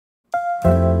A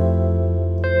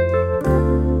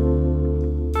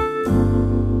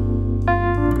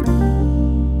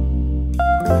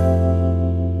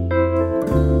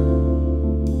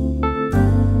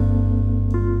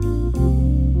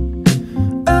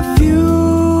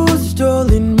few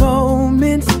stolen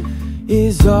moments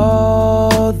is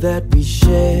all that we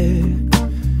share.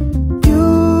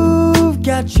 You've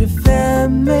got your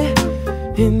family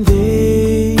and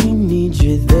they need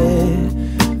you there.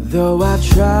 Though I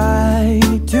try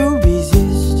to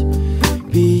resist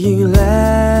being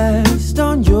last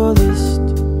on your list,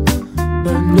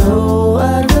 but no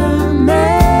other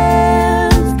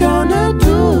man's gonna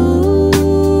do.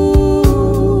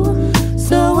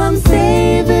 So I'm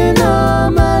saving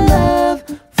all my love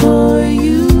for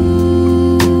you.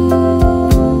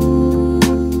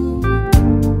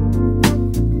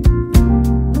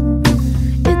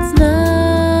 It's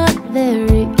not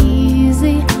very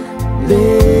easy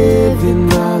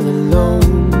living all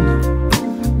alone.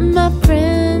 My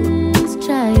friends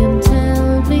try and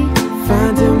tell me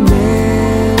Find a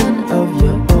man of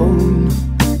your own,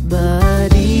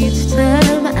 but each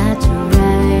time I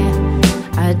try,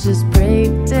 I just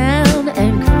break down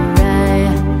and cry.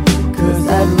 'Cause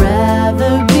I'd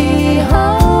rather be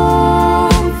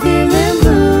home feeling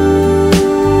blue.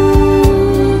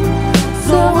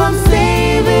 So I'm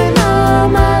saving all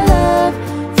my love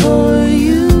for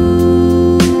you.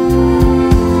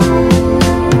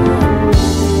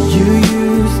 you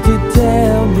used to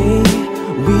tell me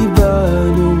we'd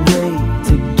run away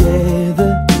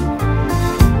together.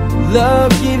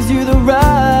 Love gives you the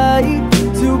right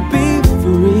to be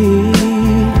free.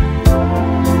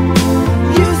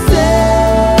 You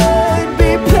said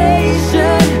be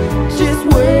patient, just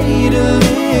wait a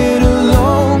little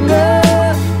longer.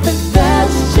 But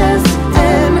that's just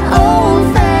an old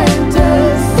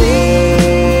fantasy.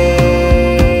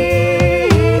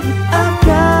 I've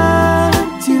got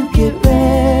to get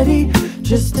ready,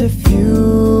 just a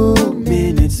few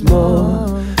minutes more.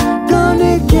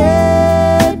 Gonna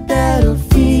get that old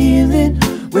feeling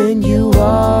when you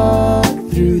walk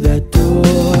through that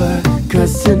door.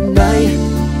 'Cause tonight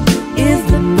is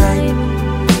the night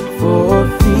for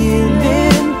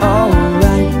feeling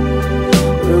alright.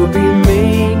 We'll be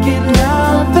making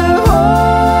love the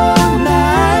whole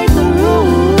night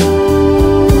through.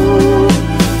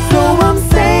 So I'm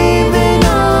saving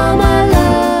all my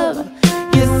love.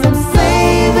 Yes, I'm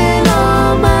saving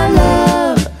all my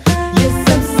love. Yes,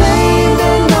 I'm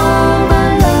saving all my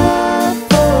love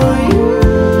for you.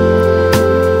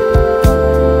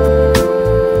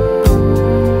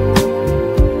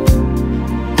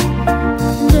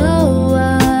 No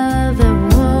other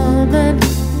woman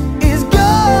Is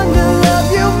gonna love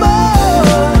you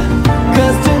more.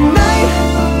 'Cause tonight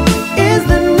is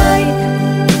the night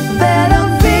that I'm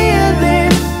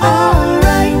feeling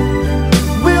alright.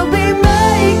 We'll be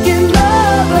making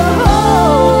love the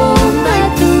whole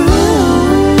night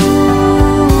through.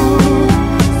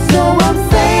 So I'm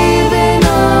saving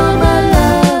all my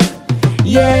love.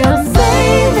 Yeah, I'm